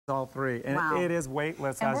all three, and wow. it is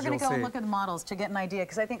weightless, and as we're you'll going to go see. and look at the models to get an idea,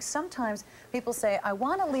 because I think sometimes people say, I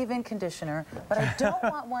want a leave-in conditioner, but I don't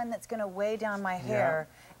want one that's going to weigh down my hair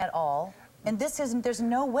at all. And this isn't, there's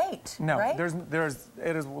no weight, no, right?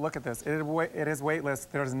 look at this. It is weightless.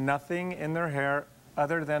 There's nothing in their hair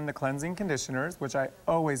other than the cleansing conditioners, which I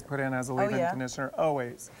always put in as a leave-in conditioner,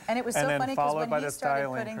 always. And it was so funny because when he started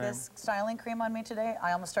putting cream. this styling cream on me today,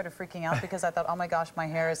 I almost started freaking out because I thought, oh my gosh, my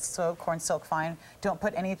hair is so corn silk fine. Don't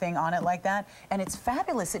put anything on it like that. And it's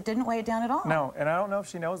fabulous. It didn't weigh it down at all. No, and I don't know if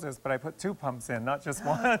she knows this, but I put 2 pumps in, not just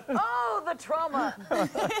one. Oh, the trauma.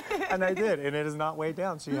 And I did, and it is not weighed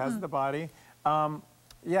down. She has the body.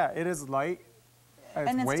 Yeah, it is light. It's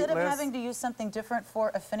and instead weightless. of having to use something different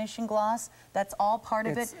for a finishing gloss, that's all part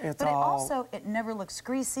of it. But it never looks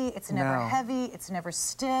greasy, it's never heavy, it's never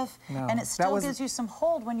stiff, and it still gives you some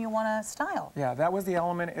hold when you want to style. Yeah, that was the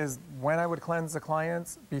element, is when I would cleanse the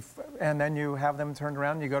clients, and then you have them turned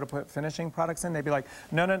around, you go to put finishing products in, they'd be like,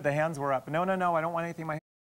 no, no, the hands were up. No, no, no, I don't want anything in my